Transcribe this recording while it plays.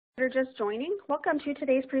If you're just joining, welcome to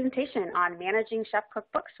today's presentation on managing chef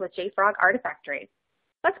cookbooks with JFrog Artifactory.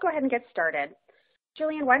 Let's go ahead and get started.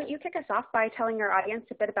 Julian, why don't you kick us off by telling our audience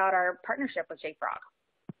a bit about our partnership with JFrog?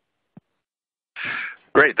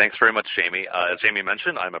 Great. Thanks very much, Jamie. As Jamie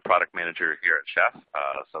mentioned, I'm a product manager here at Chef.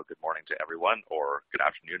 So good morning to everyone, or good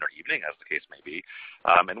afternoon or evening, as the case may be.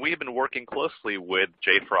 And we have been working closely with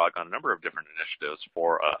JFrog on a number of different initiatives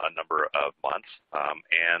for a number of months.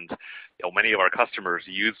 And many of our customers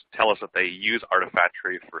tell us that they use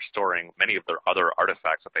Artifactory for storing many of their other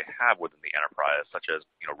artifacts that they have within the enterprise, such as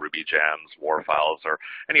Ruby gems, WAR files, or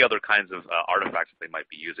any other kinds of artifacts that they might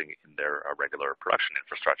be using in their regular production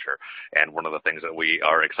infrastructure. And one of the things that we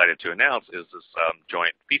are excited to announce is this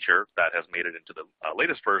joint feature that has made it into the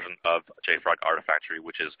latest version of JFrog Artifactory,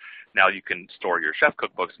 which is now you can store your chef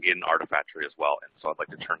cookbooks in Artifactory as well. And so I'd like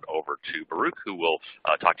to turn it over to Baruch, who will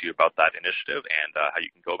talk to you about that initiative and how you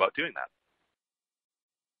can go about doing that.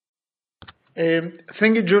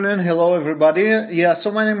 Thank you, Julian. Hello, everybody. Yeah, so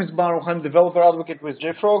my name is Baruch. I'm developer advocate with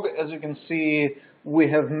JFrog. As you can see, we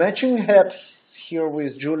have matching hats here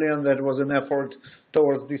with Julian. That was an effort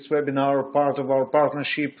towards this webinar, part of our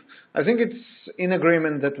partnership. I think it's in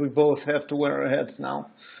agreement that we both have to wear hats now.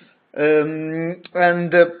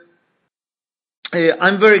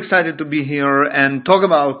 I'm very excited to be here and talk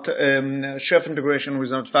about chef integration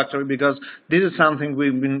with Artifactory, because this is something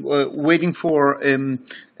we've been waiting for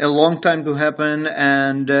a long time to happen,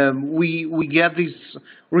 and we get this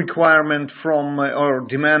requirement from or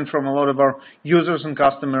demand from a lot of our users and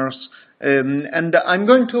customers. And I'm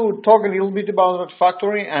going to talk a little bit about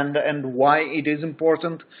Artifactory and why it is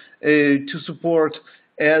important to support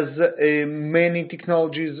as many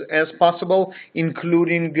technologies as possible,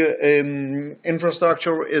 including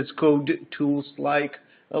infrastructure as code tools like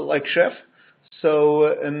Chef.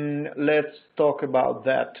 So let's talk about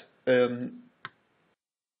that. That's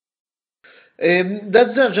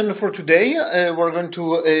the agenda for today. We're going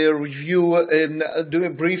to do a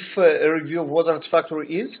brief review of what Artifactory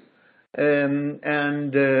is.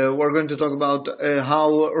 And we're going to talk about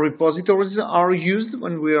how repositories are used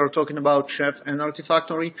when we are talking about Chef and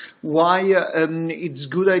Artifactory, why it's a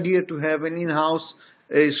good idea to have an in-house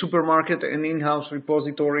supermarket, an in-house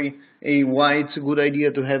repository, why it's a good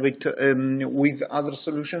idea to have it with other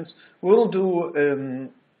solutions. We'll do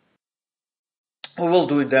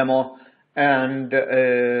a demo, and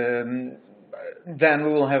then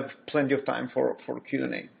we will have plenty of time for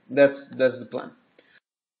Q&A. That's the plan.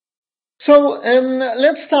 So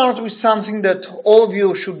let's start with something that all of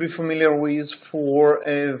you should be familiar with for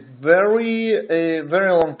a very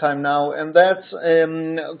long time now, and that's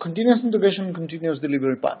continuous integration, continuous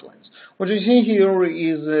delivery pipelines. What you see here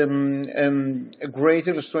is a great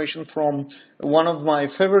illustration from one of my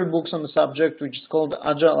favorite books on the subject, which is called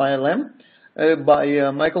Agile ILM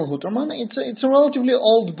by Michael Huterman. It's a relatively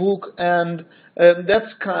old book, and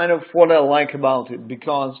that's kind of what I like about it,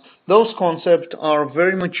 because those concepts are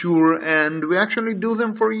very mature and we actually do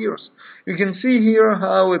them for years. You can see here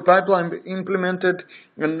how a pipeline implemented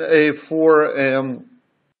for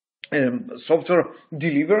software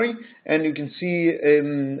delivery, and you can see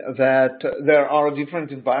that there are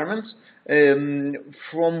different environments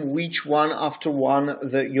from which one after one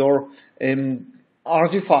your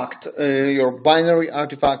artifact, your binary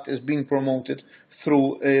artifact is being promoted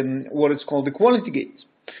through what is called the quality gates.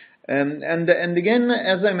 And again,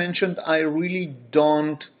 as I mentioned, I really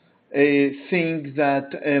don't think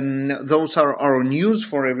that those are news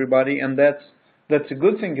for everybody, and that's a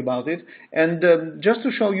good thing about it. And just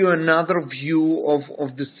to show you another view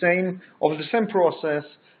of the same process,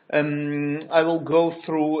 I will go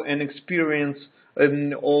through an experience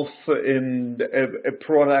of a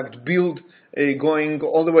product build going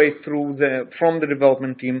all the way through from the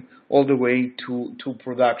development team all the way to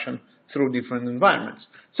production through different environments.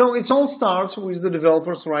 So it all starts with the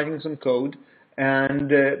developers writing some code, and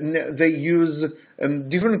they use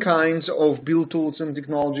different kinds of build tools and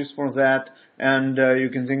technologies for that. And you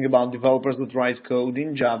can think about developers that write code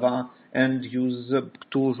in Java and use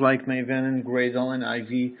tools like Maven and Gradle and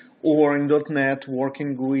Ivy, or in .NET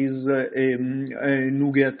working with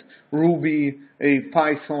NuGet, Ruby,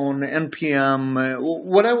 Python, NPM,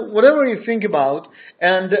 whatever you think about,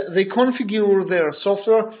 and they configure their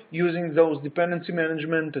software using those dependency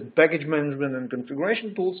management and package management and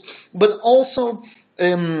configuration tools, but also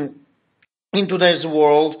in today's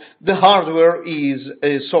world, the hardware is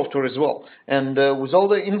software as well. And with all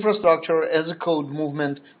the infrastructure as a code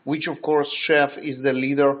movement, which of course Chef is the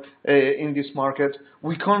leader in this market,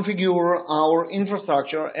 we configure our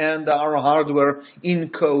infrastructure and our hardware in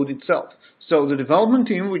code itself. So the development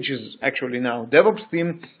team, which is actually now DevOps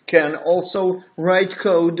team, can also write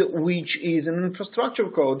code which is an infrastructure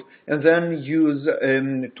code and then use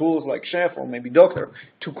tools like Chef or maybe Docker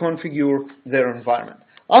to configure their environment.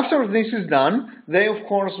 After this is done, they of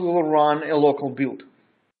course will run a local build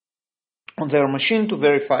on their machine to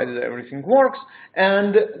verify that everything works,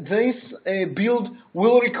 and this build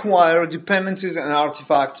will require dependencies and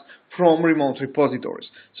artifacts from remote repositories.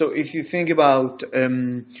 So if you think about,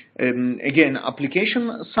 again,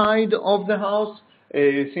 application side of the house,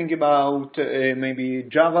 think about maybe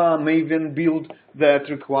Java Maven build that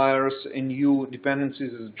requires new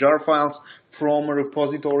dependencies as jar files from a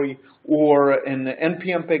repository, or an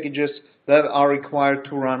NPM packages that are required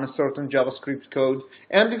to run a certain JavaScript code.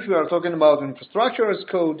 And if we are talking about infrastructure as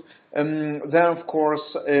code, then of course,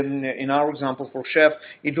 in our example for Chef,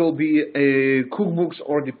 it will be cookbooks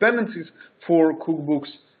or dependencies for cookbooks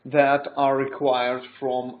that are required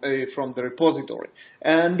from the repository.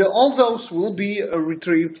 And all those will be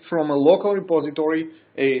retrieved from a local repository.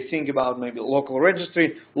 Think about maybe local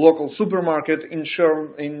registry, local supermarket in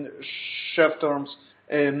Chef terms.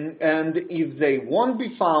 And if they won't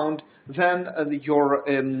be found, then your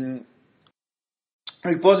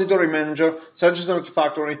repository manager, such as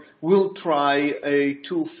Artifactory, will try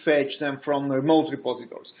to fetch them from remote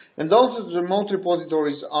repositories. And those remote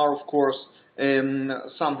repositories are, of course,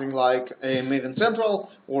 something like Maven Central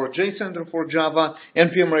or JCenter for Java,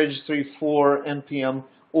 NPM Registry for NPM,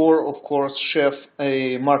 or, of course, Chef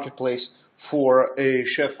Marketplace for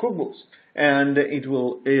Chef Cookbooks. And it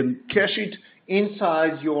will cache it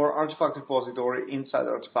inside your artifact repository, inside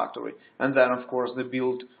Artifactory, and then of course the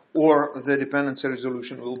build or the dependency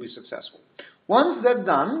resolution will be successful. Once that's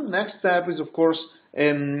done, next step is of course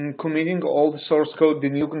committing all the source code, the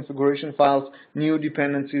new configuration files, new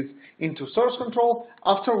dependencies into source control,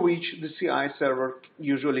 after which the CI server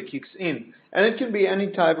usually kicks in. And it can be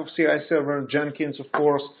any type of CI server, Jenkins of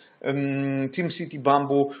course, TeamCity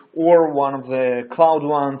Bamboo, or one of the cloud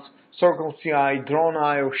ones, Circle CI,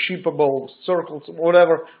 Drone.io, Shippable, Circles,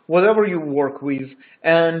 whatever you work with.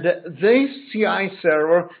 And this CI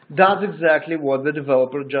server does exactly what the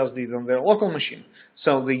developer just did on their local machine.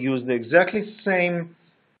 So they use the exactly same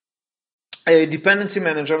dependency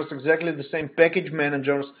managers, exactly the same package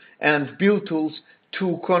managers and build tools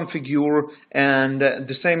to configure and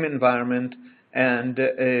the same environment and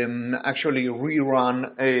actually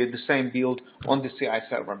rerun the same build on the CI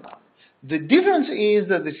server now. The difference is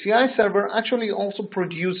that the CI server actually also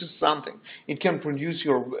produces something. It can produce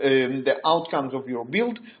the outcomes of your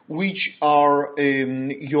build, which are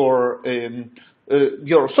your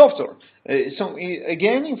software. So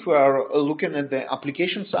again, if we are looking at the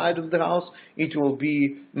application side of the house, it will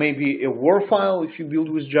be maybe a WAR file if you build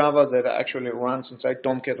with Java that actually runs inside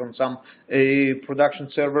Tomcat on some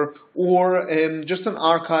production server, or just an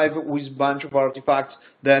archive with a bunch of artifacts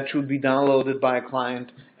that should be downloaded by a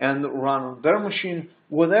client and run on their machine.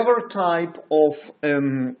 Whatever type of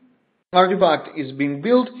artifact is being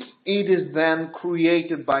built, it is then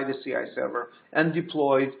created by the CI server and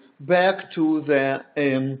deployed back to the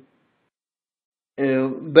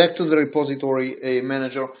repository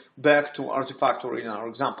manager, back to Artifactory in our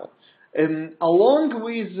example. Along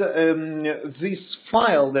with this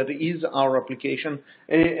file that is our application,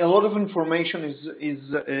 a lot of information is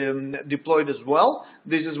deployed as well.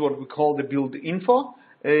 This is what we call the build info,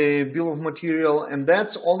 bill of material, and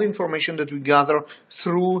that's all the information that we gather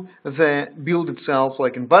through the build itself,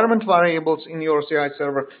 like environment variables in your CI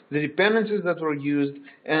server, the dependencies that were used,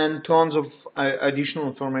 and tons of additional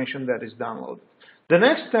information that is downloaded. The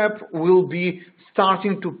next step will be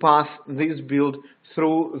starting to pass this build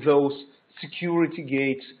through those security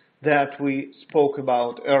gates that we spoke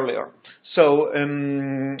about earlier. So,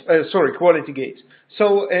 quality gates.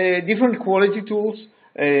 So, different quality tools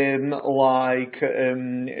like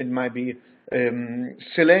it might be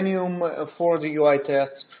Selenium for the UI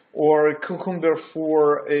tests, or Cucumber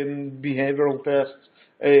for behavioral tests,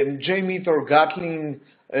 JMeter or Gatling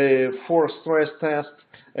for stress tests,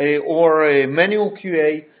 or manual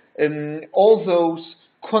QA. All those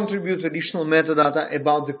contribute additional metadata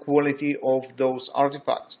about the quality of those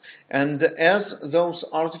artifacts. And as those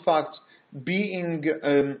artifacts being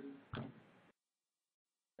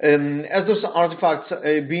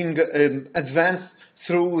advanced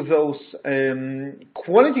through those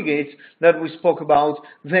quality gates that we spoke about,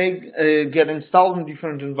 they get installed in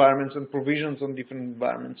different environments and provisions on different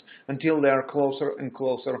environments until they are closer and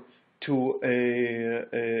closer to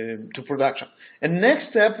production. And next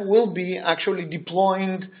step will be actually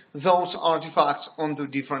deploying those artifacts onto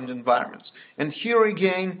different environments. And here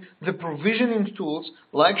again, the provisioning tools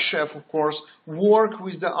like Chef, of course, work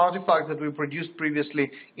with the artifacts that we produced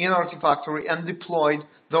previously in Artifactory and deployed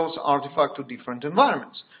those artifacts to different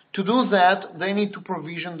environments. To do that, they need to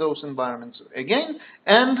provision those environments again,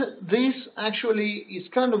 and this actually is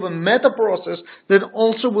kind of a meta process that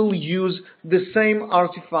also will use the same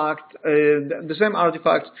artifacts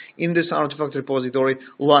in this artifact repository,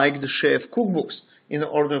 like the Chef Cookbooks, in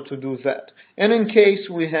order to do that. And in case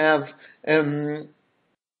we have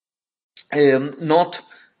not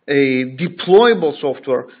a deployable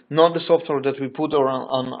software, not the software that we put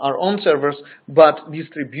on our own servers, but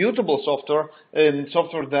distributable software,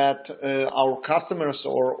 software that our customers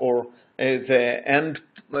or the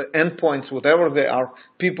endpoints, whatever they are,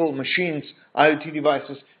 people, machines, IoT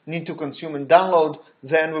devices, need to consume and download,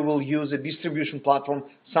 then we will use a distribution platform,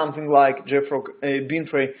 something like JFrog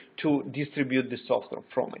Bintray, to distribute the software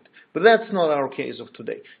from it. But that's not our case of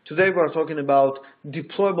today. Today we're talking about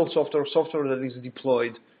deployable software, software that is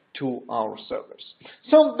deployed to our servers.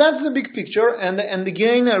 So that's the big picture, and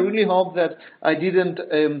again, I really hope that I didn't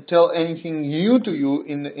tell anything new to you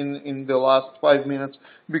in the last 5 minutes,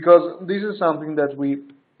 because this is something that we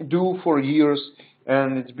do for years,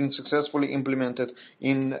 and it's been successfully implemented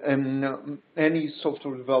in any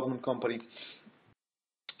software development company.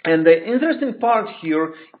 And the interesting part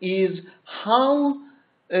here is how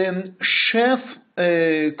Chef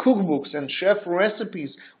cookbooks and Chef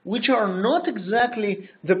recipes, which are not exactly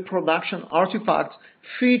the production artifacts,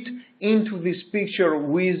 fit into this picture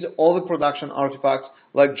with all the production artifacts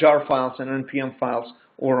like jar files and npm files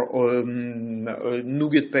or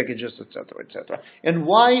NuGet packages, etc., etc. And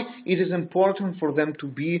why it is important for them to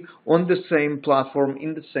be on the same platform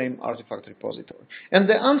in the same artifact repository. And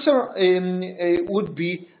the answer would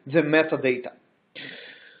be the metadata.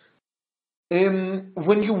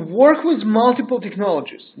 When you work with multiple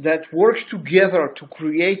technologies that work together to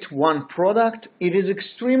create one product, it is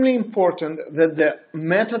extremely important that the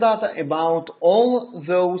metadata about all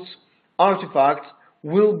those artifacts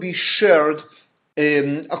will be shared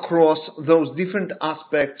across those different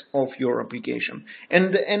aspects of your application.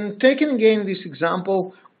 And taking again this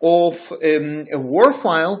example of a Word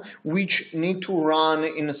file which need to run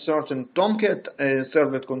in a certain Tomcat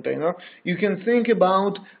servlet container, you can think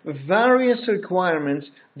about various requirements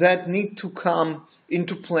that need to come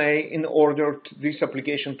into play in order to this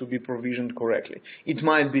application to be provisioned correctly. It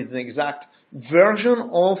might be the exact version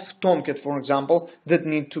of Tomcat, for example, that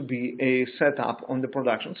need to be set up on the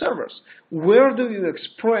production servers. Where do you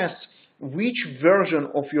express which version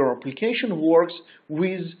of your application works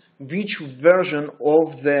with which version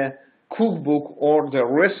of the cookbook or the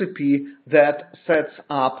recipe that sets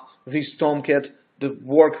up this Tomcat that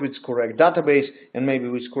work with correct database and maybe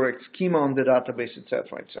with correct schema on the database,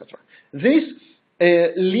 etc., etc. This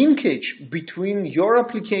linkage between your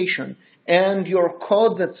application and your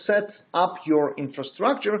code that sets up your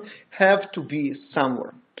infrastructure have to be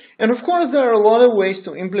somewhere. And of course, there are a lot of ways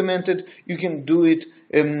to implement it. You can do it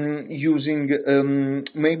using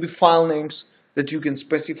maybe file names that you can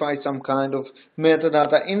specify some kind of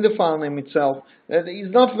metadata in the file name itself. That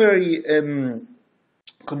is not very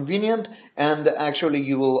convenient, and actually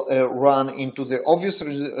you will run into the obvious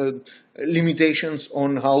limitations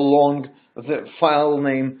on how long the file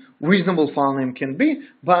name, reasonable file name can be,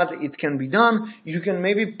 but it can be done. You can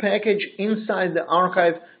maybe package inside the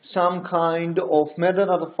archive some kind of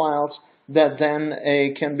metadata files that then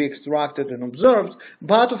can be extracted and observed,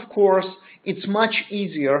 but of course it's much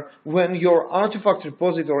easier when your artifact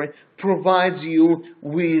repository provides you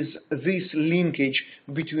with this linkage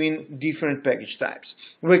between different package types.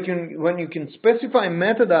 When you can specify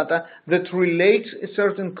metadata that relates a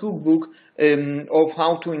certain cookbook of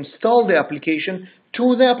how to install the application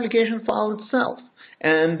to the application file itself.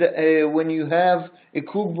 And when you have a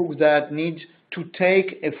cookbook that needs to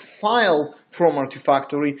take a file from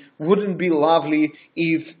Artifactory, wouldn't be lovely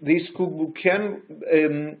if this cookbook can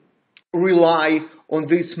rely on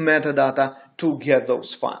this metadata to get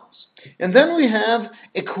those files. And then we have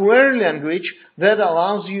a query language that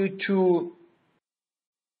allows you to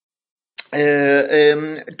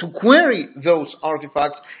query those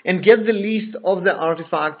artifacts and get the list of the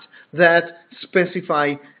artifacts that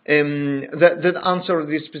specify that answer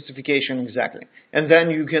this specification exactly. And then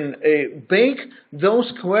you can bake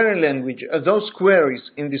those query language, those queries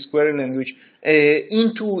in this query language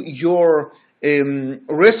into your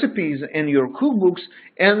recipes in your cookbooks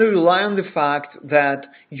and rely on the fact that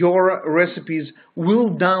your recipes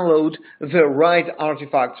will download the right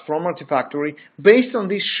artifacts from Artifactory based on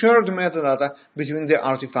this shared metadata between the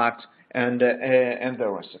artifacts and the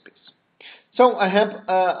recipes. So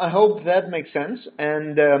I hope that makes sense,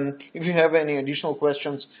 and if you have any additional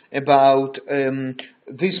questions about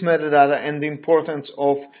this metadata and the importance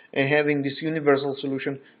of having this universal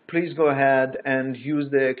solution, please go ahead and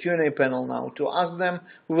use the Q&A panel now to ask them.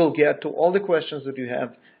 We will get to all the questions that you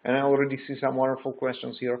have, and I already see some wonderful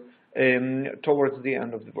questions here towards the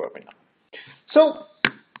end of the webinar. So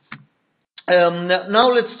now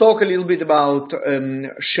let's talk a little bit about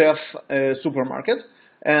Chef Supermarket.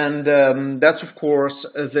 And that's, of course,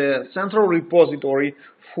 the central repository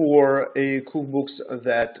for cookbooks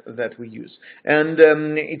that we use. And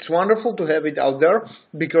it's wonderful to have it out there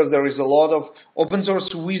because there is a lot of open source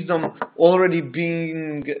wisdom already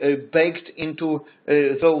being baked into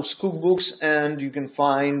those cookbooks, and you can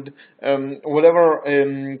find whatever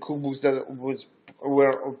cookbooks that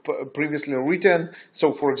were previously written.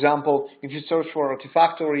 So, for example, if you search for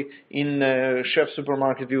Artifactory in Chef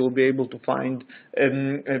Supermarket, you will be able to find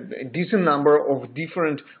a decent number of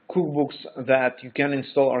different cookbooks that you can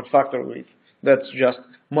install Artifactory with. That's just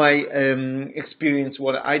my experience,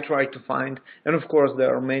 what I try to find, and of course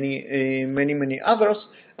there are many others.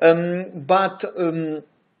 But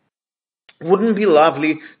wouldn't it be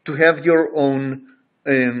lovely to have your own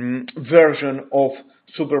version of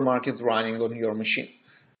Supermarket running on your machine?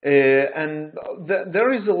 And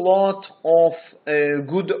there is a lot of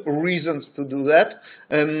good reasons to do that.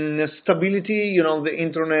 Stability, you know, the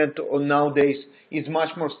internet nowadays is much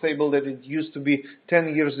more stable than it used to be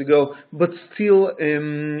 10 years ago, but still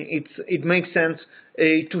it makes sense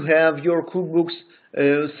to have your cookbooks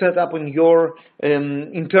set up on your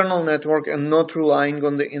internal network and not relying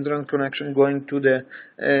on the internet connection going to the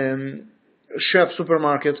Chef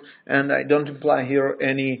Supermarket. And I don't imply here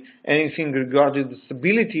anything regarding the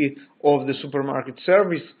stability of the supermarket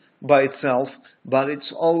service by itself, but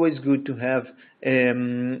it's always good to have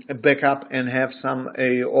a backup and have some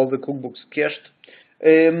all the cookbooks cached.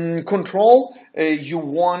 Control, you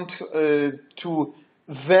want to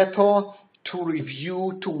veto, to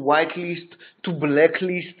review, to whitelist, to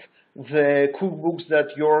blacklist the cookbooks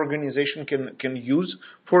that your organization can use,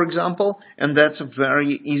 for example, and that's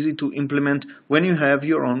very easy to implement when you have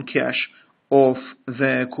your own cache of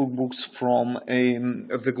the cookbooks from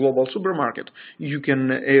the global supermarket. You can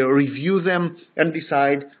review them and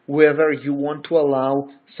decide whether you want to allow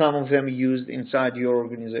some of them used inside your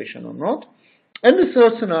organization or not. And the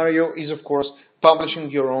third scenario is, of course, publishing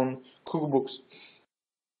your own cookbooks.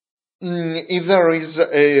 If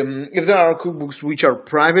there are cookbooks which are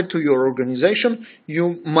private to your organization,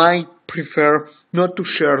 you might prefer not to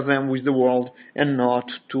share them with the world and not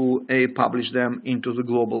to publish them into the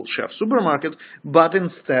global Chef Supermarket, but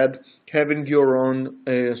instead having your own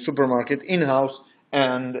supermarket in-house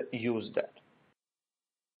and use that.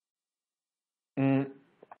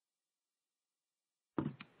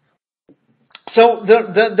 So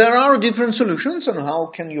there are different solutions on how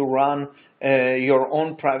can you run your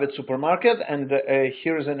own private supermarket, and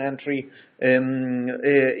here's an entry in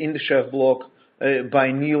the Chef blog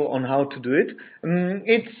by Neil on how to do it.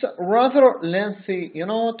 It's rather lengthy. You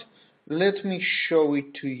know what? Let me show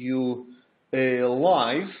it to you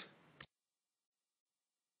live.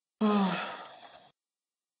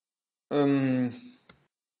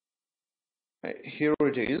 Here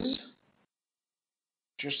it is.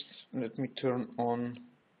 Just let me turn on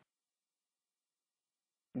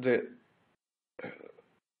the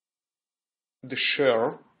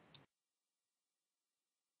share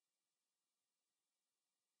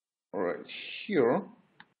right here.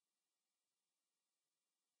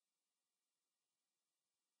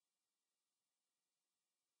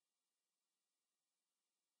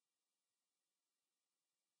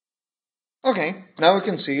 Okay, now we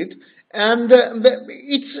can see it, and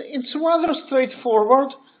it's rather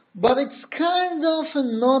straightforward, but it's kind of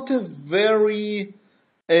not a very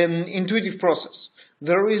intuitive process.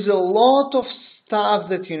 There is a lot of stuff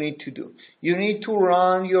that you need to do. You need to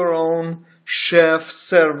run your own Chef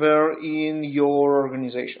server in your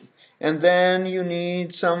organization, and then you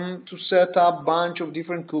need to set up a bunch of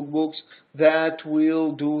different cookbooks that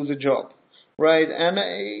will do the job. Right, and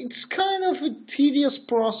it's kind of a tedious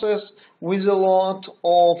process with a lot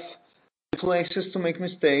of places to make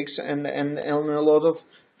mistakes and a lot of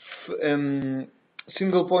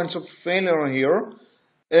single points of failure here.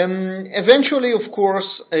 Eventually, of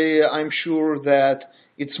course, I'm sure that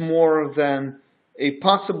it's more than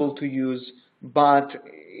possible to use, but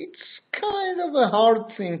it's kind of a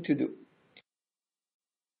hard thing to do.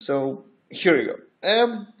 So here you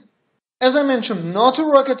go. As I mentioned, not a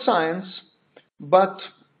rocket science, but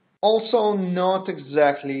also not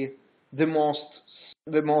exactly the most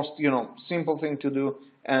simple thing to do,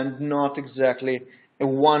 and not exactly a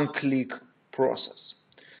one-click process.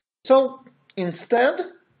 So instead,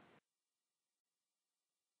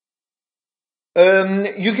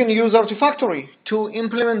 you can use Artifactory to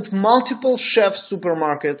implement multiple chef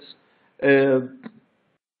supermarkets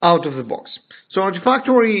out of the box. So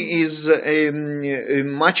Artifactory is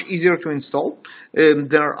much easier to install.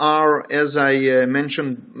 There are, as I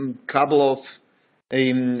mentioned, a couple of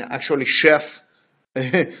actually chef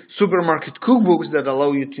supermarket cookbooks that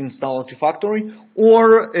allow you to install Artifactory,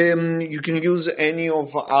 or you can use any of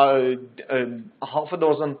half a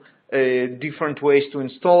dozen different ways to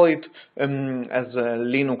install it, as a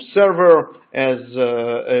Linux server, as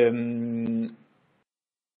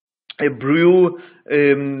a brew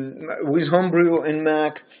with Homebrew and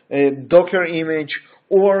Mac, a Docker image,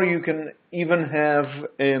 or you can even have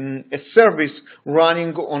a service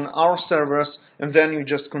running on our servers, and then you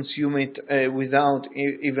just consume it without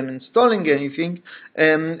even installing anything.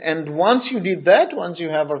 And once you did that, once you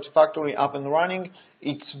have Artifactory up and running,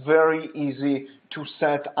 it's very easy to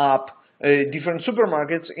set up different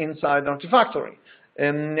supermarkets inside Artifactory.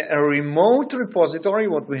 A remote repository,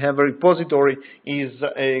 what we have a repository is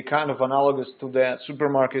a kind of analogous to the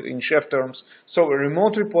supermarket in chef terms. So a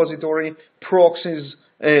remote repository proxies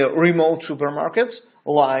remote supermarkets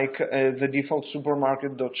like the default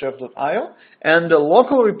supermarket.chef.io, and a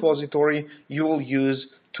local repository you will use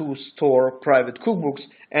to store private cookbooks.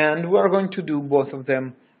 And we're going to do both of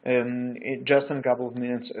them just in a couple of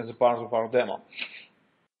minutes as a part of our demo.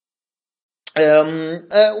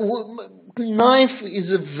 Knife is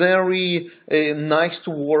a very nice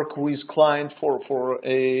to work with client for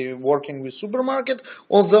working with supermarket,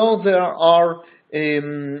 although there are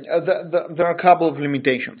a couple of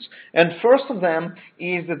limitations. And first of them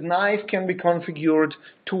is that Knife can be configured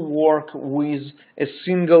to work with a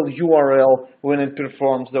single URL when it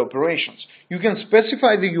performs the operations. You can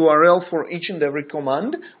specify the URL for each and every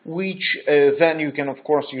command, which then you can of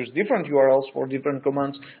course use different URLs for different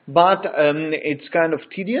commands, but it's kind of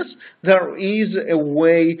tedious. There is a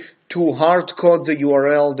way to hard code the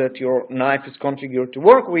URL that your Knife is configured to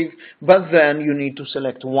work with, but then you need to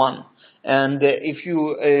select one. And if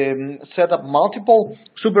you set up multiple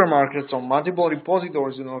supermarkets or multiple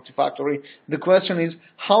repositories in Artifactory, the question is,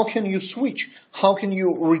 how can you switch? How can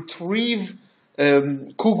you retrieve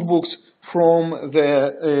cookbooks from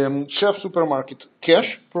the chef supermarket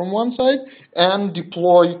cache from one side and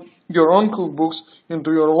deploy your own cookbooks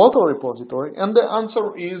into your local repository? And the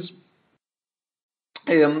answer is,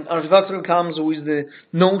 Artifactory comes with the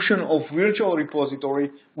notion of virtual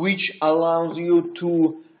repository, which allows you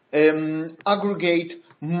to aggregate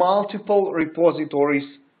multiple repositories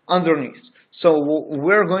underneath. So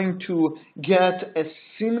we're going to get a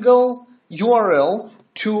single URL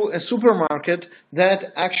to a supermarket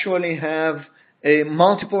that actually have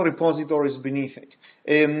multiple repositories beneath it.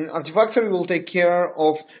 Artifactory will take care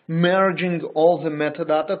of merging all the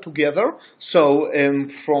metadata together. So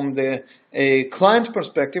from the client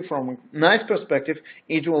perspective, from a Knife perspective,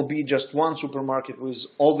 it will be just one supermarket with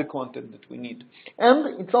all the content that we need.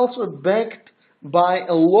 And it's also backed by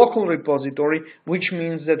a local repository, which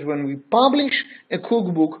means that when we publish a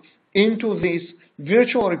cookbook into this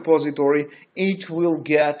virtual repository, it will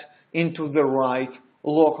get into the right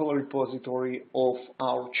local repository of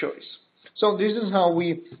our choice. So this is how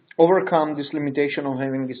we overcome this limitation of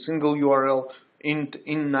having a single URL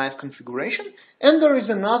in Knife configuration. And there is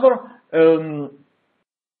another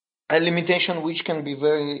a limitation which can be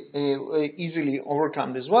very easily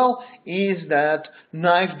overcome as well, is that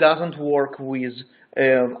Knife doesn't work with,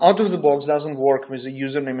 out of the box, doesn't work with a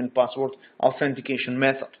username and password authentication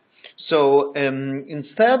method. So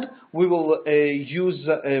instead, we will use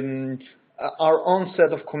our own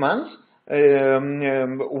set of commands,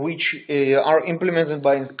 which are implemented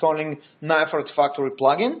by installing Knife Artifactory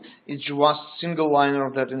plugin. It's just a single liner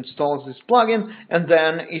that installs this plugin, and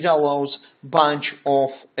then it allows a bunch of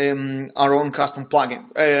our own custom plugin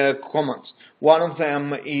commands. One of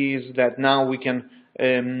them is that now we can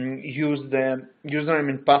use the username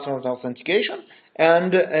and password authentication.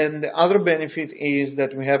 And the other benefit is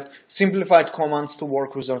that we have simplified commands to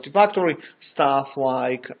work with Artifactory, stuff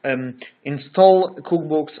like install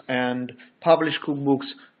cookbooks and publish cookbooks.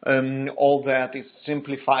 All that is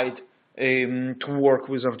simplified to work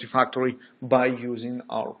with Artifactory by using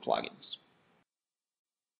our plugins.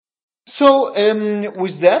 So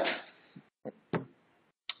with that,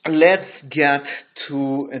 let's get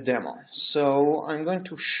to a demo. So I'm going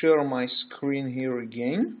to share my screen here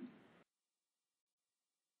again.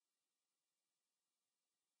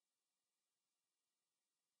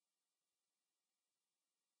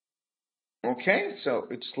 Okay, so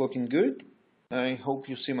it's looking good. I hope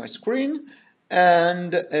you see my screen.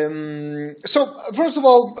 And so first of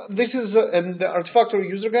all, this is the Artifactory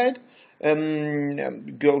user guide.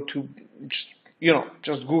 Go to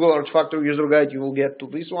just Google Artifactory user guide. You will get to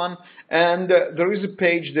this one. And there is a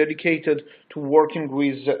page dedicated to working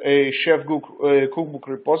with Chef Cookbook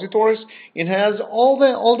repositories. It has all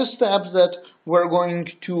the steps that we're going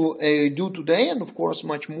to do today, and of course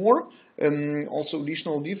much more. Also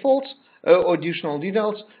additional defaults. Additional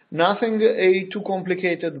details, nothing too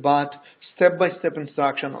complicated, but step-by-step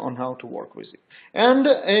instruction on how to work with it. And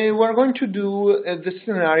we're going to do the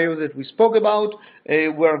scenario that we spoke about.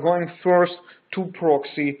 We're going first to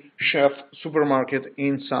proxy Chef Supermarket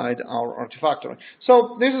inside our Artifactory.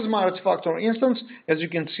 So this is my Artifactory instance. As you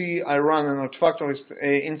can see, I run an Artifactory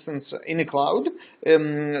instance in a cloud,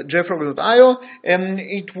 JFrog.io, and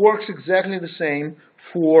it works exactly the same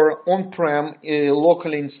for on-prem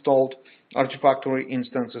locally installed Artifactory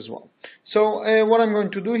instance as well. So what I'm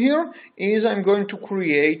going to do here is I'm going to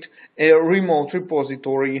create a remote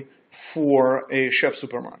repository for a Chef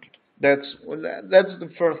Supermarket. That's the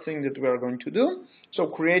first thing that we are going to do. So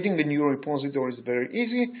creating a new repository is very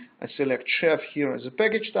easy. I select Chef here as a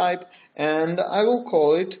package type, and I will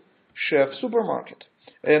call it Chef Supermarket.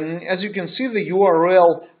 And as you can see, the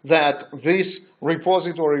URL that this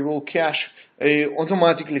repository will cache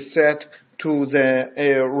automatically set to the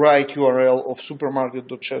right URL of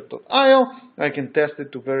supermarket.chef.io. I can test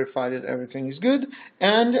it to verify that everything is good,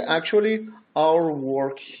 and actually our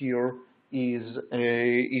work here is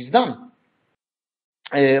done.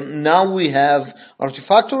 Now we have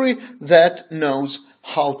Artifactory that knows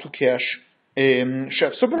how to cache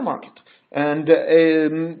Chef Supermarket. And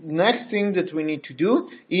next thing that we need to do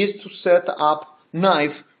is to set up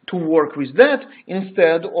Knife to work with that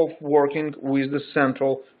instead of working with the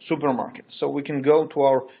central supermarket. So we can go to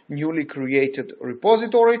our newly created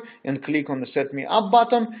repository and click on the Set Me Up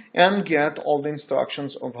button and get all the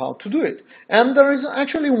instructions of how to do it. And there is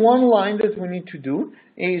actually one line that we need to do,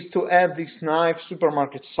 is to add this Knife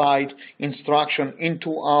supermarket site instruction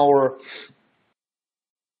into our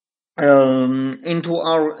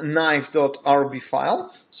knife.rb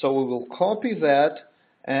file. So we will copy that,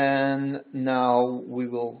 and now we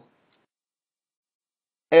will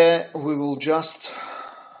just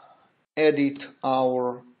edit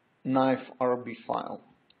our knife.rb file.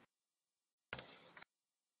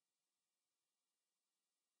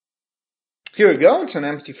 Here we go, it's an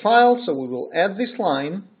empty file, so we will add this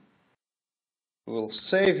line, we will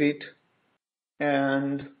save it,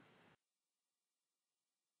 and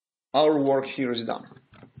our work here is done.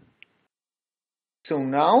 So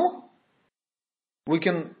now we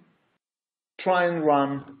can try and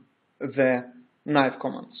run the Knife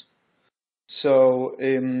commands. So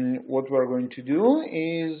what we're going to do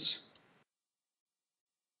is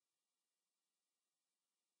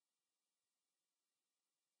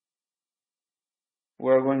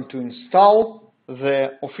we're going to install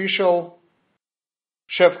the official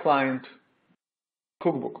Chef client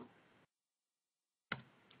cookbook.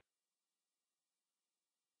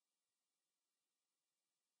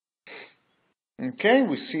 Okay,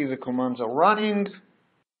 we see the commands are running.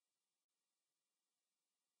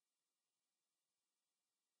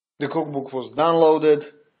 The cookbook was downloaded.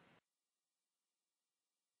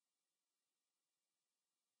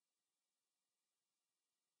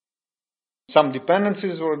 Some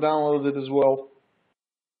dependencies were downloaded as well.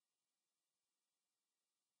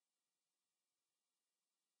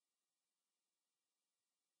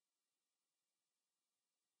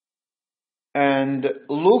 And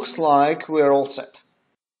looks like we're all set.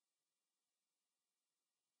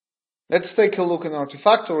 Let's take a look in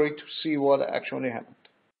Artifactory to see what actually happened.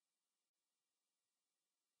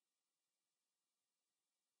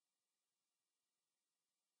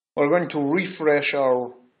 We're going to refresh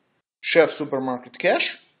our Chef Supermarket cache.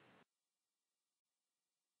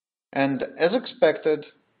 And as expected,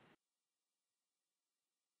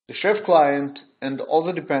 the Chef client and all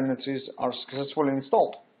the dependencies are successfully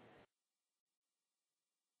installed.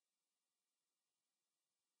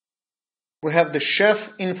 We have the Chef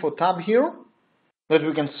info tab here that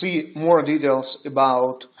we can see more details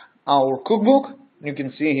about our cookbook. You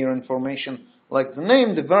can see here information like the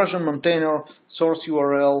name, the version, maintainer, source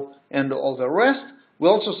URL, and all the rest. We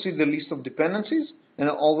also see the list of dependencies, and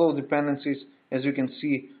all those dependencies, as you can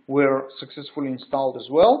see, were successfully installed as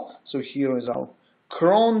well. So here is our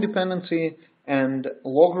cron dependency, and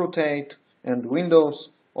log rotate and Windows,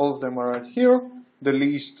 all of them are right here. The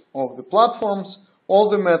list of the platforms, all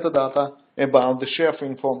the metadata about the chef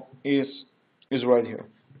info is right here.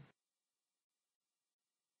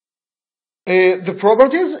 The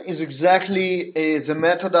properties is exactly the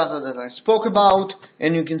metadata that I spoke about,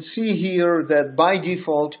 and you can see here that by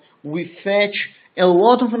default we fetch a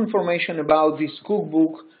lot of information about this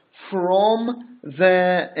cookbook from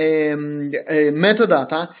the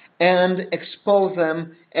metadata and expose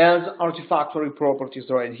them as Artifactory properties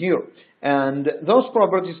right here. And those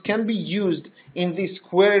properties can be used in this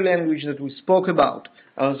query language that we spoke about,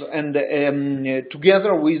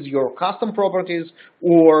 together with your custom properties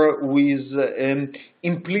or with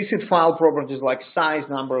implicit file properties like size,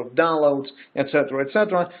 number of downloads,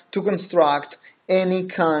 etc., to construct any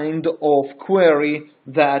kind of query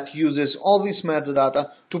that uses all this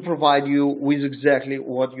metadata to provide you with exactly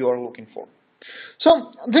what you are looking for.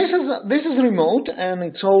 So this is remote and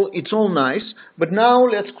it's all nice, but now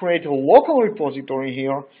let's create a local repository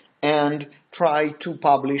here and try to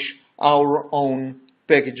publish our own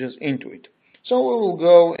packages into it. So we will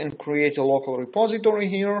go and create a local repository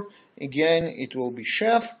here. Again, it will be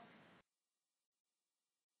chef.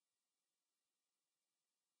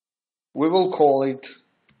 We will call it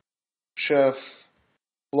chef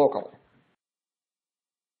local.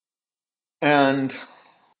 And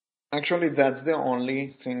actually, that's the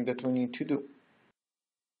only thing that we need to do.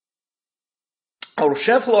 Our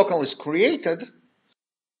chef local is created,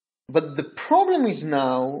 but the problem is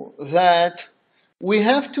now that we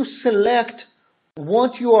have to select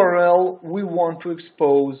what URL we want to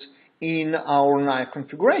expose in our knife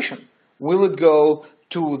configuration. Will it go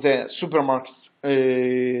to the supermarket,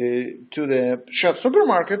 to the chef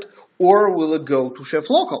supermarket, or will it go to chef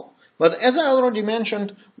local? But as I already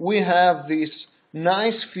mentioned, we have this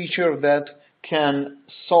nice feature that can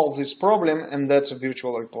solve this problem, and that's a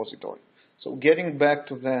virtual repository. So getting back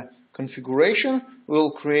to the configuration,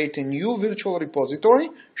 we'll create a new virtual repository,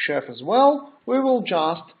 chef as well. We will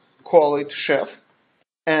just call it chef,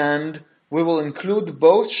 and we will include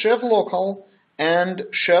both chef local and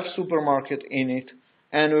chef supermarket in it,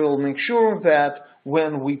 and we will make sure that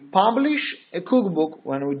when we publish a cookbook,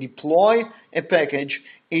 when we deploy a package,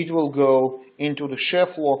 it will go into the chef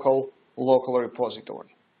local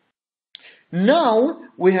repository. Now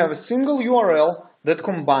we have a single URL that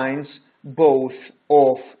combines both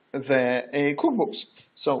of the cookbooks.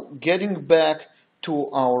 So getting back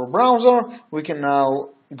to our browser, we can now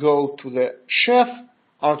go to the chef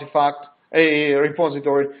artifact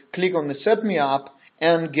repository, click on the set me up,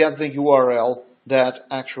 and get the URL that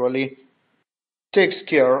actually takes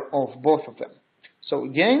care of both of them. So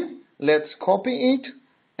again, let's copy it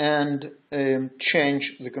and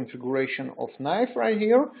change the configuration of knife right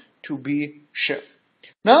here to be chef.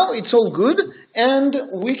 Now it's all good, and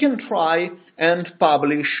we can try and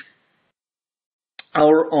publish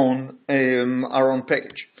our own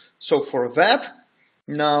package. So for that,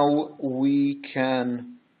 now we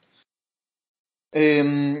can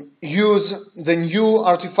use the new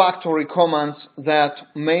Artifactory commands that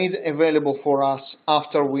made available for us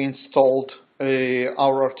after we installed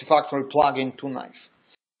our Artifactory plugin to Knife.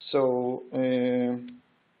 So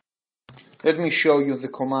let me show you the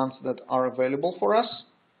commands that are available for us.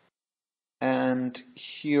 And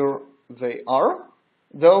here they are.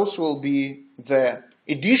 Those will be the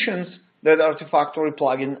additions that Artifactory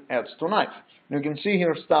plugin adds to Knife. You can see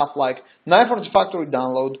here stuff like Knife Artifactory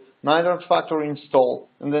download, Knife Artifactory install,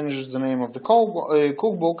 and then there's the name of the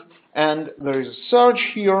cookbook, and there is a search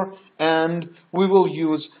here, and we will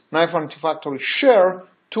use Knife Artifactory share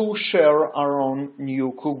to share our own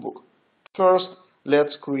new cookbook. First,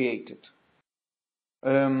 let's create it.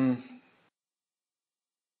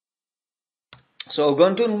 So I'll go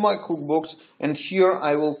into my cookbooks, and here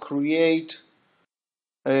I will create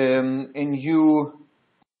a new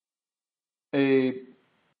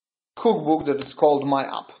cookbook that is called My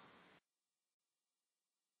App.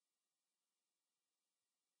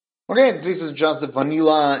 Okay, this is just the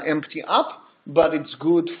vanilla empty app, but it's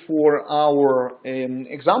good for our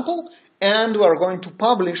example, and we are going to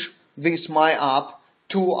publish this My App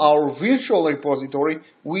to our virtual repository,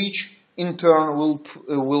 which in turn will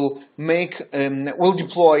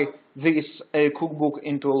deploy this cookbook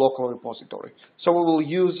into a local repository. So we will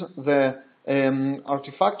use the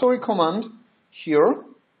Artifactory command here,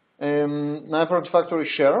 Knife Artifactory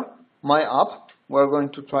share, My App. We're going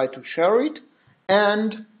to try to share it,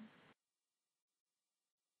 and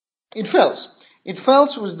it fails. It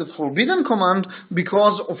fails with the forbidden command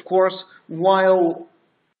because, of course,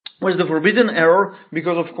 with the forbidden error,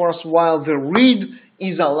 because, of course, while the read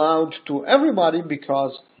is allowed to everybody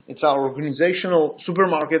because It's our organizational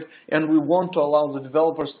supermarket, and we want to allow the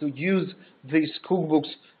developers to use these cookbooks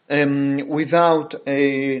without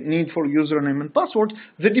a need for username and password.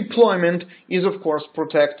 The deployment is, of course,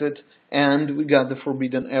 protected, and we got the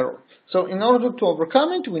forbidden error. So in order to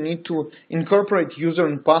overcome it, we need to incorporate user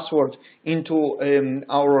and password into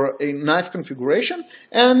our knife configuration,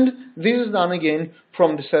 and this is done again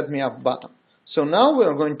from the Set Me Up button. So now we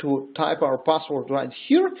are going to type our password right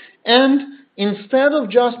here, and instead of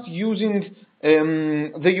just using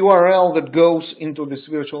the URL that goes into this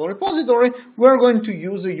virtual repository, we're going to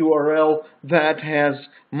use a URL that has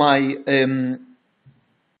my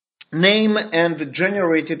name and the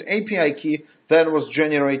generated API key that was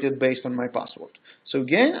generated based on my password. So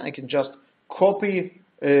again, I can just copy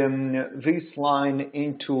this line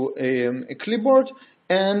into a clipboard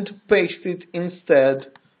and paste it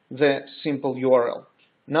instead the simple URL.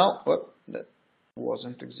 Now, that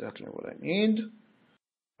wasn't exactly what I need.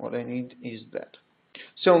 What I need is that.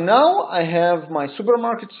 So now I have my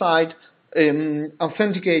supermarket site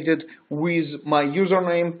authenticated with my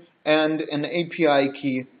username and an API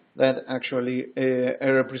key that actually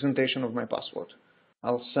a representation of my password.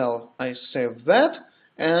 I save that,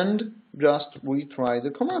 and just we try the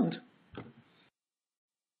command.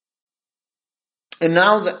 And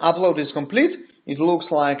now the upload is complete. It looks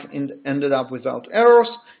like it ended up without errors,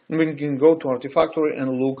 and we can go to Artifactory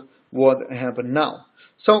and look what happened now.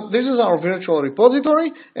 So this is our virtual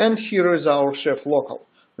repository, and here is our Chef local.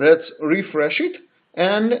 Let's refresh it,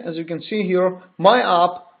 and as you can see here, my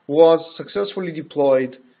app was successfully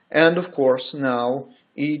deployed, and of course now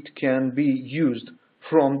it can be used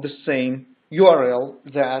from the same URL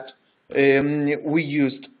that we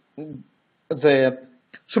used the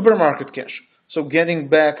supermarket cache. So getting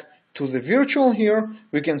back to the virtual here,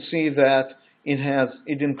 we can see that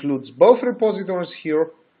it includes both repositories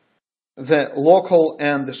here, the local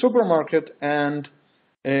and the supermarket, and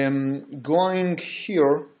going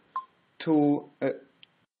here to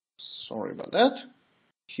sorry about that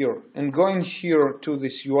here, and going here to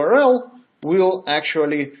this URL will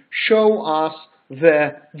actually show us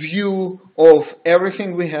the view of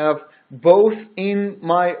everything we have both in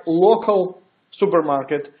my local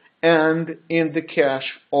supermarket and in the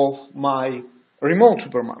cache of my remote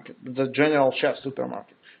supermarket, the general Chef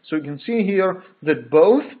supermarket. So you can see here that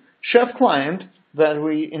both Chef client that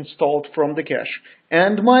we installed from the cache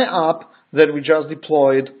and my app that we just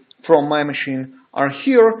deployed from my machine are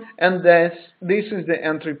here, and this is the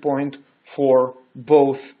entry point for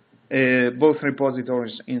both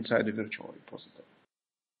repositories inside the virtual repository.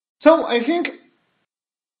 So I think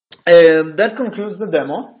that concludes the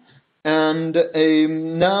demo, and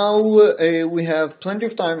now we have plenty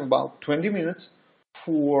of time, about 20 minutes,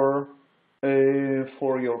 for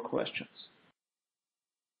your questions.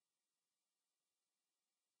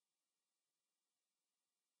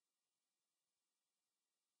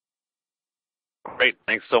 Great,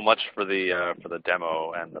 thanks so much for the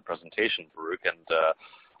demo and the presentation, Baruch. And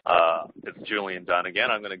it's Julian Dunn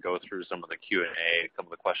again. I'm going to go through some of the Q&A, some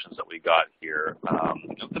of the questions that we got here.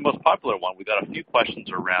 The most popular one, we got a few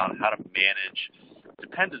questions around how to manage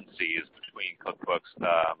dependencies between cookbooks.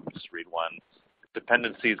 Just read one.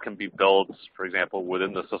 Dependencies can be built, for example,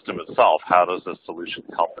 within the system itself. How does this solution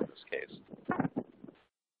help in this case?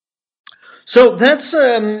 So that's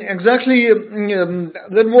exactly,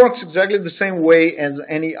 that works exactly the same way as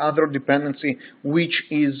any other dependency which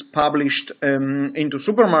is published into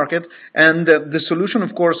supermarket, and the solution,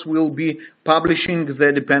 of course, will be publishing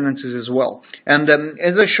the dependencies as well. And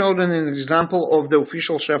as I showed in an example of the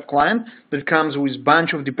official Chef client that comes with a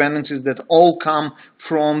bunch of dependencies that all come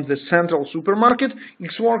from the central supermarket,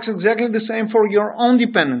 it works exactly the same for your own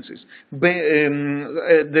dependencies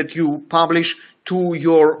that you publish to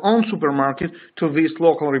your own supermarket, to this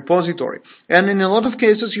local repository. And in a lot of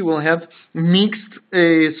cases, you will have mixed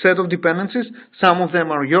set of dependencies. Some of them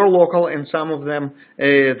are your local, and some of them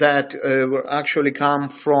that actually come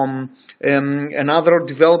from another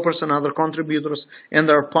developers and other contributors, and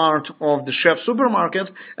are part of the Chef supermarket.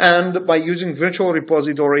 And by using virtual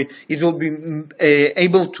repository, it will be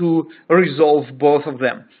able to resolve both of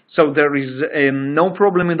them. So there is no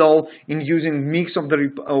problem at all in using mix of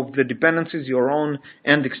the dependencies, your own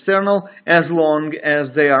and external, as long as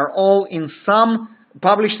they are all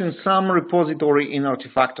published in some repository in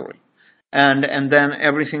Artifactory. And then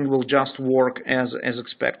everything will just work as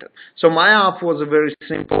expected. So my app was very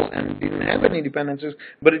simple and didn't have any dependencies,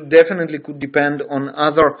 but it definitely could depend on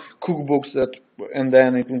other cookbooks and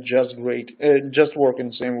then it would just work in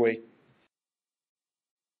the same way.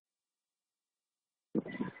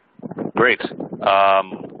 Great.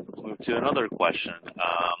 Let's move to another question,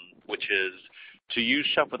 which is, to use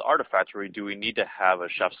Chef with Artifactory, do we need to have a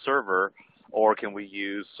Chef server, or can we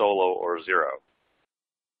use Solo or Zero?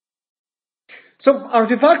 So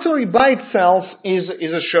Artifactory by itself is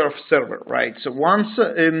a Chef server, right? So once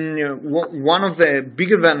one of the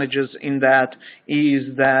big advantages in that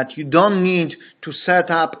is that you don't need to set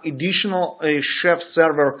up additional Chef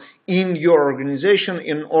server in your organization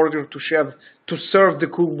in order to serve the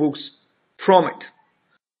cookbooks from it.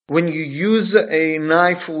 When you use a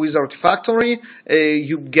knife with Artifactory,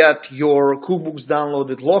 you get your cookbooks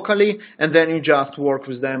downloaded locally, and then you just work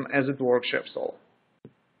with them as it works Chef solo.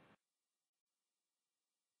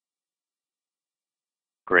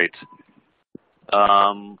 Great.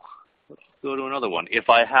 Let's go to another one. If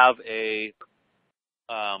I have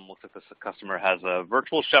looks like this customer has a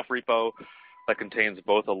virtual Chef repo that contains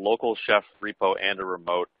both a local Chef repo and a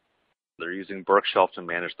remote. They're using Burkshelf to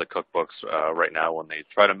manage the cookbooks right now. When they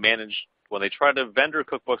try to vendor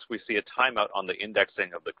cookbooks, we see a timeout on the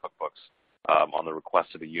indexing of the cookbooks on the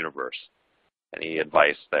request of the universe. Any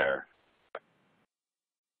advice there?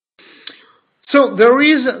 So there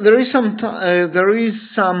is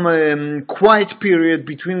some quiet period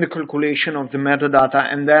between the calculation of the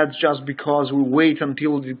metadata, and that's just because we wait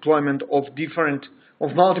until the deployment of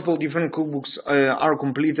multiple different cookbooks are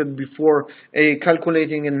completed before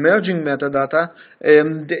calculating and merging metadata.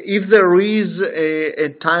 If there is a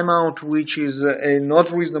timeout which is not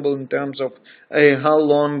reasonable in terms of how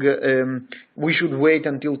long we should wait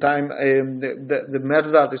until the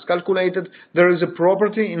metadata is calculated, there is a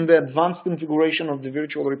property in the advanced configuration of the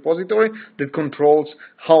virtual repository that controls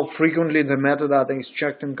how frequently the metadata is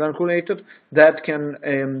checked and calculated. That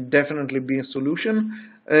can definitely be a solution.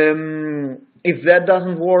 If that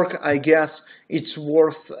doesn't work, I guess it's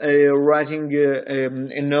worth writing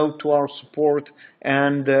a note to our support,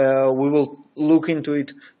 and we will look into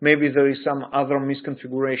it. Maybe there is some other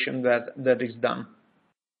misconfiguration that is done.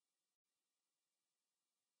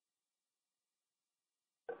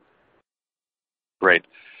 Great.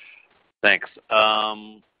 Thanks.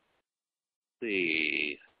 Let's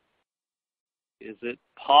see. Is it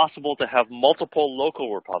possible to have multiple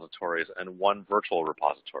local repositories and one virtual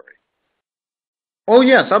repository? Oh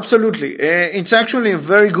yes, absolutely. It's actually a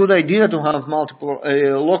very good idea to have multiple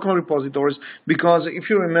local repositories, because if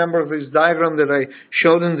you remember this diagram that I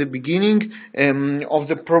showed in the beginning of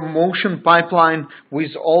the promotion pipeline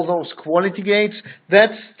with all those quality gates,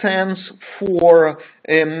 that stands for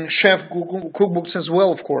Chef cookbooks as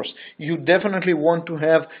well, of course. You definitely want to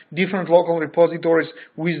have different local repositories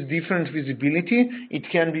with different visibility. It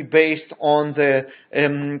can be based on the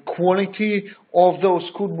quality of those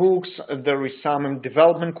cookbooks. There is some in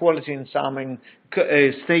development quality and some in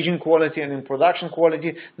staging quality and in production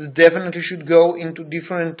quality. They definitely should go into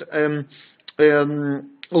different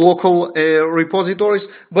local repositories,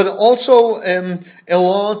 but also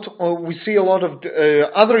we see a lot of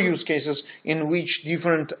other use cases in which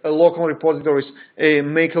different local repositories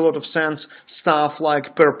make a lot of sense. Stuff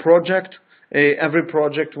like per project. Every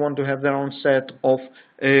project want to have their own set of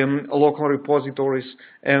local repositories,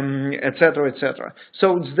 etc., etc.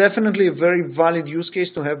 So it's definitely a very valid use case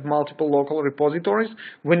to have multiple local repositories.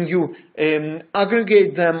 When you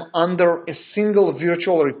aggregate them under a single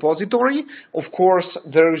virtual repository, of course,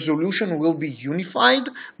 the resolution will be unified,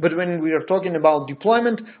 but when we are talking about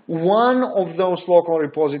deployment, one of those local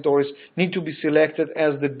repositories need to be selected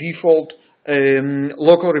as the default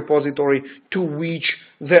local repository to which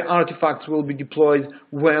the artifacts will be deployed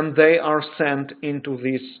when they are sent into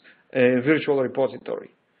this virtual repository.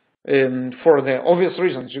 For the obvious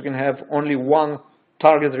reasons, you can have only one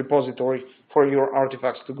target repository for your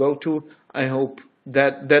artifacts to go to. I hope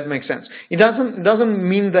that makes sense. It doesn't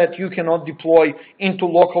mean that you cannot deploy into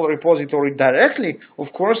local repository directly.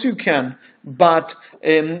 Of course you can, but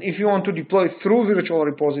if you want to deploy through virtual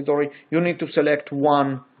repository, you need to select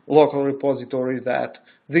one local repository that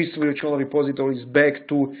this virtual repository is back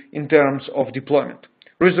to in terms of deployment.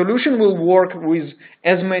 Resolution will work with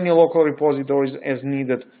as many local repositories as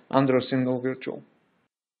needed under a single virtual.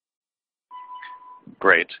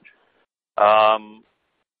 Great.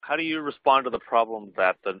 How do you respond to the problem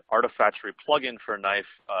that the Artifactory plugin for Knife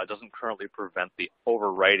doesn't currently prevent the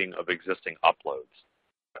overwriting of existing uploads?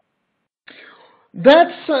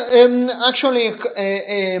 That's actually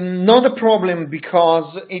not a problem,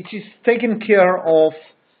 because it is taken care of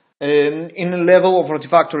in a level of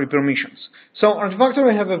Artifactory permissions. So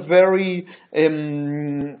Artifactory have a very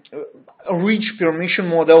rich permission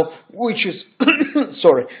model, which is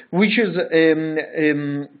sorry, which is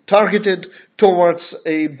targeted towards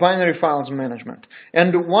a binary files management.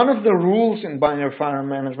 And one of the rules in binary file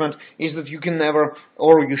management is that you can never,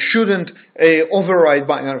 or you shouldn't, override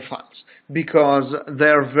binary files, because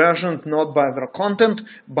they're versioned not by their content,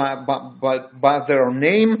 by their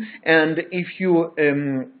name, and if you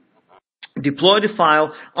deploy the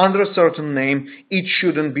file under a certain name, it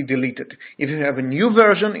shouldn't be deleted. If you have a new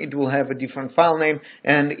version, it will have a different file name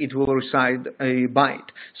and it will reside by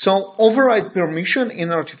it. So override permission in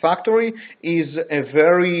Artifactory is a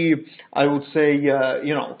very, I would say,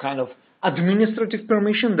 kind of administrative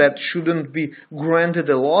permission that shouldn't be granted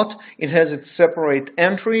a lot. It has its separate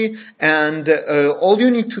entry, and all you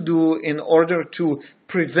need to do in order to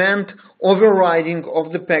prevent overriding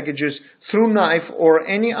of the packages through Knife or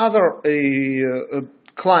any other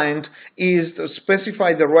client is to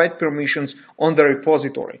specify the right permissions on the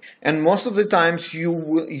repository. And most of the times you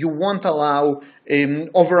won't allow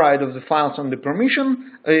override of the files on the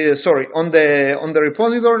permission, on the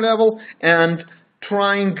repository level, and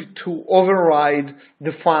trying to override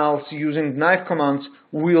the files using Knife commands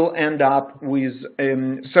will end up with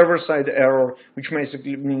server-side error, which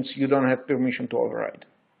basically means you don't have permission to override.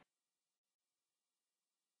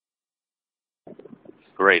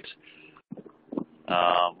 Great.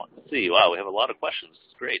 Let's see. Wow, we have a lot of questions.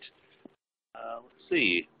 Great. Let's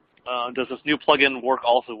see. Does this new plugin work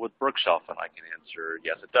also with Bookshelf? And I can answer,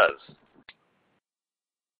 yes, it does.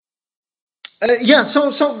 Yeah,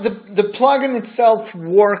 so the plugin itself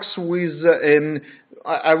works with,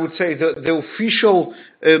 I would say, the official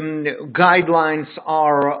guidelines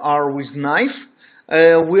are with Knife.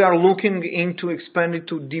 We are looking into expand it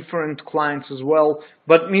to different clients as well,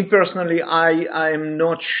 but me personally, I am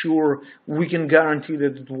not sure we can guarantee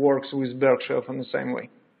that it works with Bookshelf in the same way.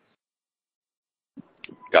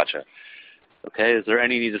 Gotcha. Okay, is there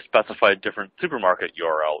any need to specify a different supermarket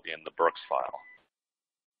URL in the Burks file?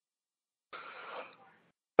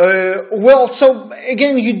 Well, so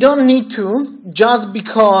again, you don't need to, just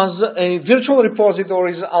because virtual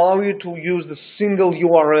repositories allow you to use the single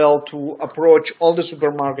URL to approach all the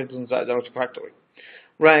supermarkets inside the Artifactory,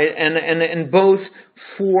 right? And both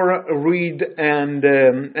for read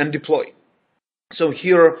and deploy. So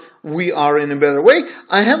here we are in a better way.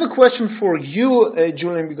 I have a question for you,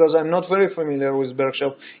 Julian, because I'm not very familiar with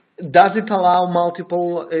Bookshelf. Does it allow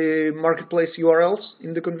multiple marketplace URLs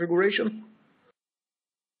in the configuration?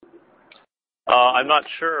 I'm not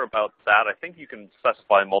sure about that. I think you can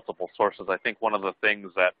specify multiple sources. I think one of the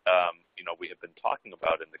things that we have been talking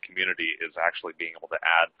about in the community is actually being able to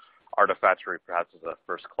add Artifactory perhaps as a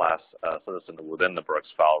first-class citizen within the Brooks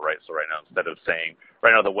file, right? So right now, instead of saying,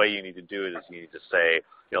 right now the way you need to do it is you need to say,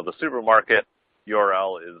 the supermarket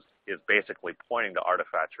URL is basically pointing to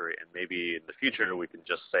Artifactory, and maybe in the future we can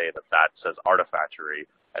just say that says Artifactory,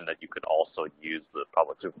 and that you could also use the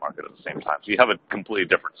public supermarket at the same time. So you have a completely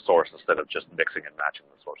different source instead of just mixing and matching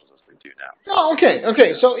the sources as we do now. Oh,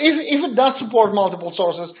 okay. So if it does support multiple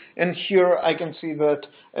sources, and here I can see that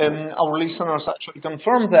our listeners actually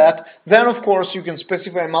confirmed that, then of course you can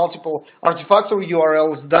specify multiple Artifactory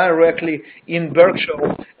URLs directly in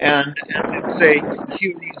Bookshelf, and say,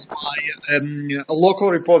 here is my local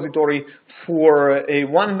repository for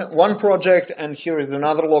one project, and here is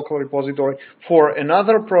another local repository for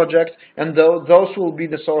another project, and those will be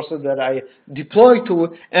the sources that I deploy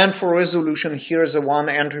to, and for resolution, here's a one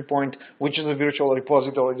entry point, which is a virtual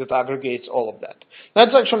repository that aggregates all of that.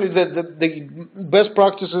 That's actually the best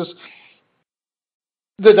practices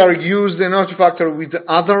that are used in Artifactory with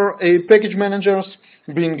other package managers,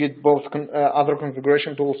 being it both other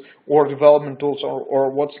configuration tools or development tools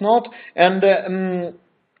or what's not. And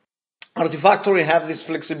Artifactory have this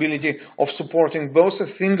flexibility of supporting both a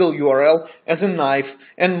single URL as in Knife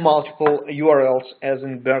and multiple URLs as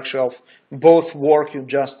in Bookshelf. Both work. You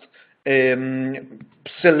just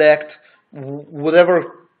select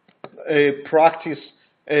whatever practice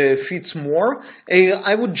fits more.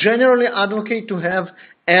 I would generally advocate to have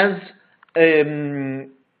as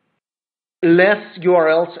less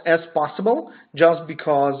URLs as possible, just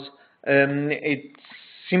because it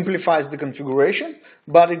simplifies the configuration,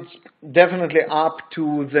 but it's definitely up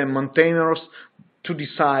to the maintainers to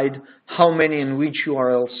decide how many and which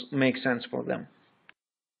URLs make sense for them.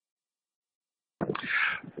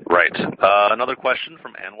 Right. Another question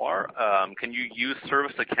from Anwar. Can you use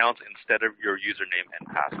service accounts instead of your username and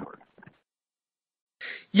password?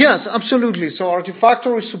 Yes, absolutely. So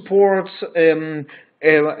Artifactory supports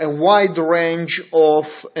a wide range of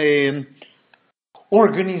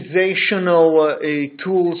organizational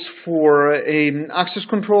tools for access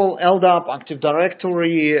control, LDAP, Active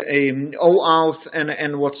Directory, OAuth,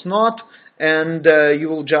 and what's not. and you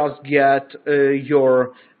will just get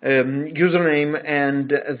your username and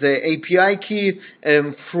the API key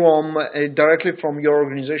directly from your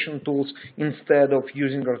organization tools instead of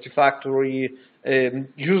using Artifactory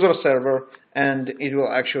user server, and it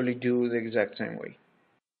will actually do the exact same way.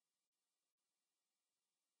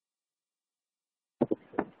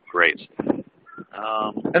 Great.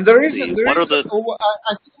 And there is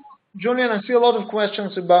Julian, I see a lot of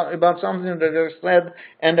questions about something that I said,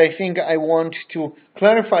 and I think I want to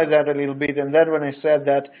clarify that a little bit. And that when I said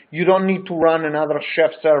that you don't need to run another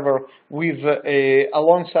Chef server with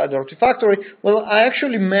alongside Artifactory, well, I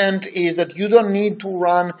actually meant is that you don't need to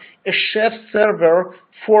run a Chef server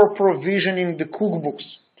for provisioning the cookbooks.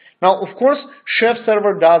 Now, of course, Chef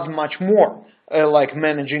server does much more. Like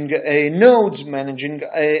managing nodes, managing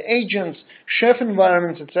agents, Chef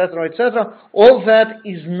environments, etc., etc. All that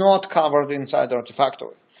is not covered inside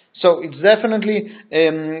Artifactory. So it's definitely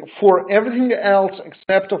for everything else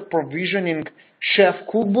except of provisioning Chef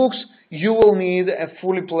cookbooks, you will need a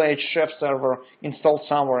fully fledged Chef server installed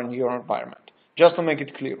somewhere in your environment. Just to make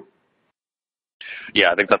it clear.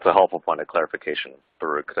 Yeah, I think that's a helpful point of clarification,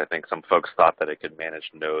 Baruch, because I think some folks thought that it could manage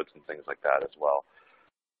nodes and things like that as well.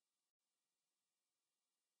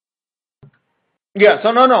 Yeah,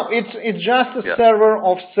 so no, it's just a server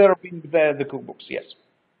of serving the cookbooks, yes.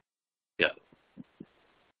 Yeah,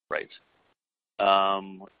 right.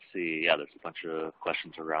 Let's see, yeah, there's a bunch of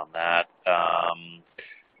questions around that.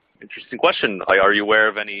 Interesting question. Are you aware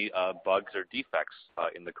of any bugs or defects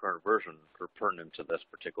in the current version pertinent to this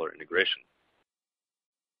particular integration?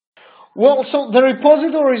 Well, so the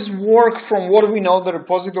repositories work, from what we know, the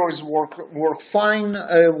repositories work fine.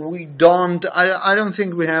 I don't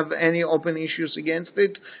think we have any open issues against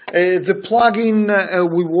it. The plugin,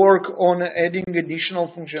 we work on adding additional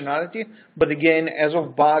functionality, but again, as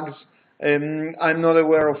of bugs, I'm not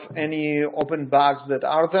aware of any open bugs that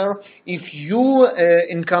are there. If you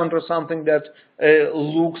encounter something that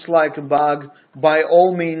looks like a bug, by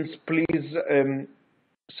all means, please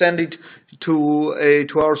send it to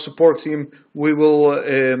our support team. We will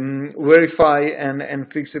verify and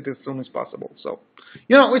fix it as soon as possible. So,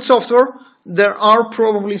 you know, it's software. There are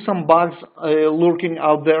probably some bugs lurking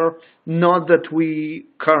out there, not that we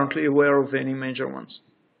currently aware of any major ones.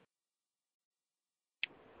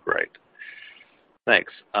 Right.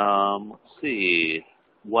 Thanks. Let's see.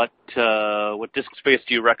 What disk space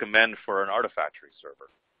do you recommend for an Artifactory server?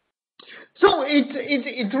 So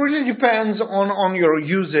it really depends on your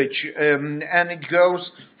usage, and it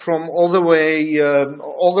goes from all the way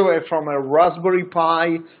from a Raspberry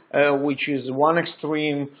Pi, which is one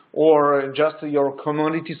extreme, or just your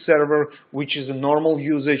commodity server, which is a normal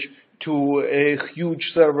usage, to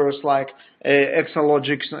huge servers like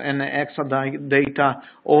Exalogic and Exadata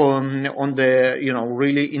on the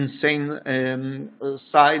really insane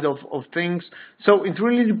side of things. So it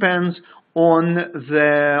really depends on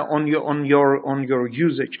your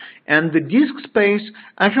usage, and the disk space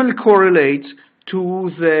actually correlates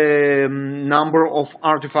to the number of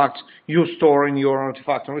artifacts you store in your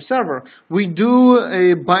Artifactory server. We do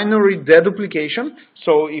a binary deduplication,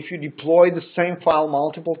 so if you deploy the same file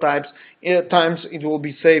multiple times, it will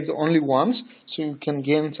be saved only once, so you can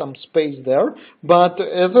gain some space there. But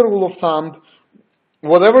as a rule of thumb,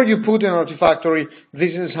 whatever you put in Artifactory,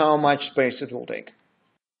 this is how much space it will take.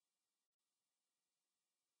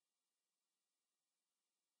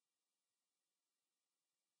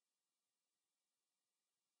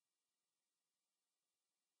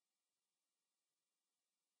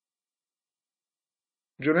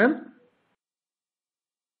 Julian?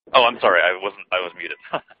 Oh, I'm sorry, I was muted.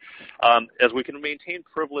 As we can maintain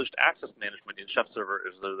privileged access management in Chef Server,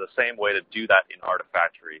 is there the same way to do that in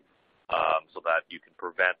Artifactory, so that you can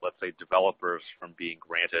prevent, let's say, developers from being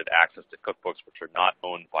granted access to cookbooks which are not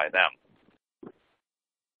owned by them?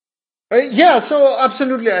 Yeah, so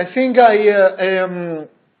absolutely. I think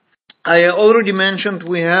I already mentioned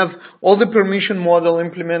we have all the permission model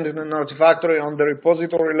implemented in Artifactory on the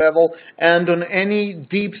repository level and on any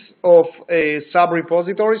deeps of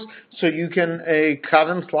sub-repositories, so you can cut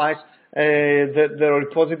and slice the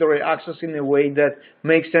repository access in a way that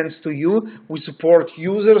makes sense to you. We support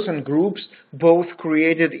users and groups, both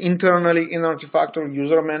created internally in Artifactory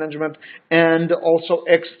user management and also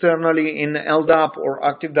externally in LDAP or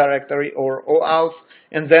Active Directory or OAuth,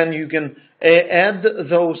 and then you can add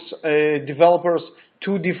those developers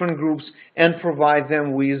to different groups and provide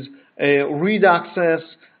them with read access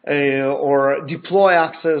or deploy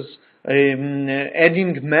access,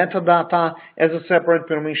 adding metadata as a separate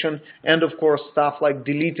permission, and of course stuff like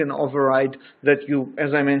delete and override that you,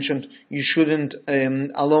 as I mentioned, you shouldn't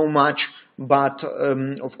allow much, but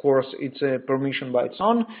of course it's a permission by its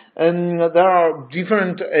own. And there are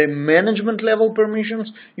different management level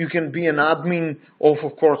permissions. You can be an admin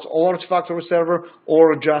of course, all Artifactory server,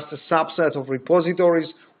 or just a subset of repositories,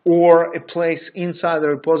 or a place inside the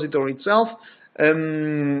repository itself.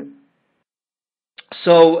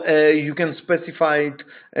 So you can specify it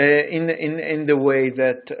in the way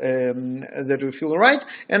that that you feel right.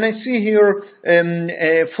 And I see here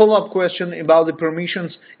a follow-up question about the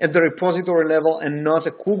permissions at the repository level and not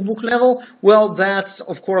a cookbook level. Well, that's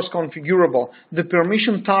of course configurable. The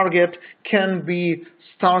permission target can be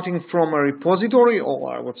starting from a repository,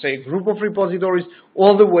 or I would say a group of repositories,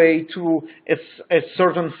 all the way to a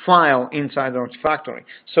certain file inside Artifactory.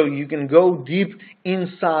 So you can go deep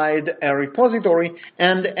inside a repository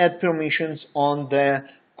and add permissions on the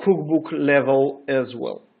cookbook level as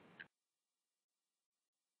well.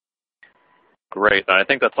 Great. And I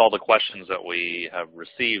think that's all the questions that we have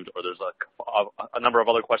received, or there's a number of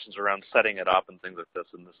other questions around setting it up and things like this.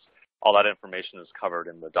 And all that information is covered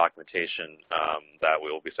in the documentation that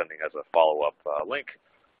we will be sending as a follow-up link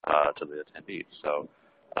to the attendees. So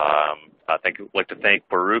I'd like to thank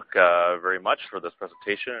Baruch very much for this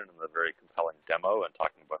presentation and the very compelling demo and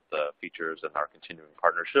talking about the features and our continuing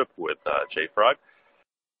partnership with JFrog.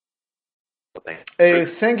 So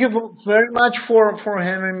thank you very much for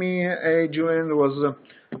having me, Julian. It was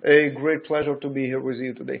a great pleasure to be here with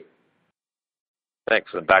you today.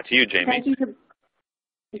 Thanks. And back to you, Jamie.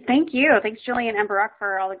 Thank you. Thanks, Julian and Baruch,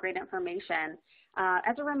 for all the great information.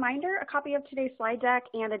 As a reminder, a copy of today's slide deck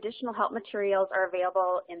and additional help materials are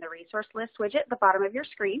available in the resource list widget at the bottom of your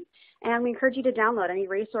screen. And we encourage you to download any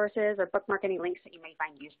resources or bookmark any links that you may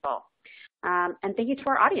find useful. And thank you to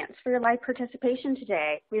our audience for your live participation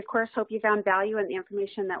today. We, of course, hope you found value in the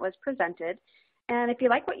information that was presented. And if you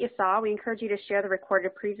like what you saw, we encourage you to share the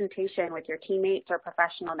recorded presentation with your teammates or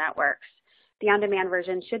professional networks. The on-demand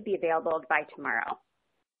version should be available by tomorrow.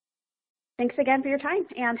 Thanks again for your time,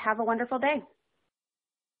 and have a wonderful day.